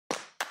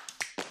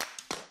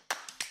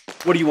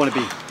What do you want to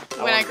be?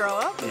 When I grow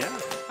up? Yeah.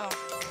 Oh.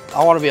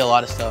 I want to be a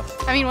lot of stuff.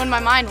 I mean, when my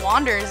mind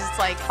wanders, it's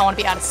like, I want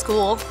to be out of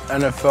school.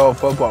 NFL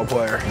football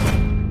player.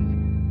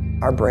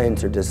 Our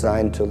brains are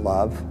designed to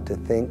love, to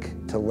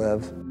think, to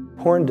live.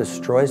 Porn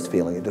destroys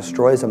feeling, it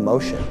destroys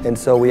emotion. And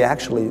so we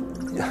actually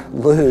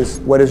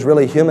lose what is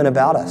really human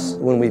about us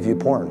when we view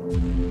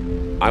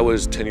porn. I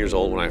was 10 years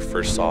old when I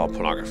first saw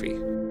pornography.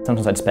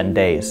 Sometimes I'd spend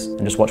days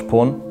and just watch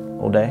porn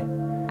all day.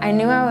 I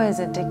knew I was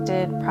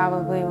addicted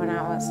probably when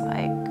I was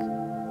like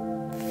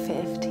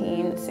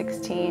 15,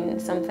 16,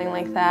 something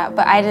like that,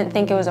 but I didn't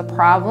think it was a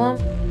problem.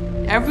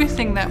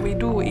 Everything that we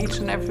do each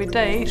and every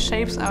day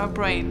shapes our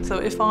brain. So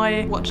if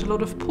I watch a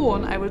lot of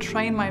porn, I will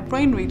train my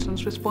brain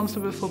regions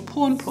responsible for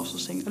porn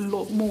processing a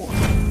lot more.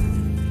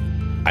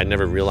 I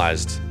never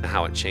realized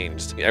how it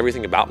changed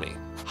everything about me.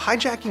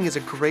 Hijacking is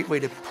a great way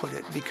to put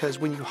it, because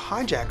when you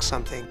hijack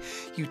something,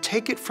 you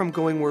take it from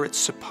going where it's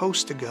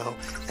supposed to go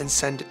and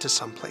send it to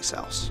someplace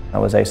else. I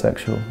was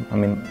asexual. I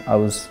mean, I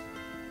was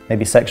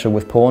maybe sexual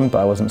with porn, but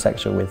I wasn't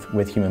sexual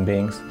with human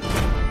beings.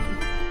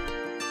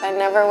 I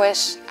never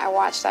wish I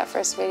watched that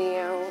first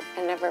video.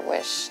 I never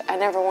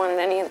wanted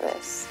any of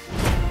this.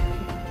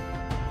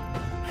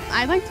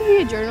 I'd like to be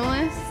a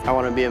journalist. I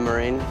want to be a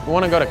Marine. I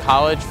want to go to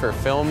college for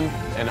film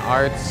and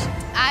arts.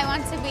 I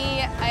want to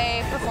be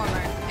a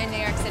performer in New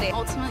York City.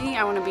 Ultimately,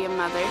 I want to be a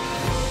mother.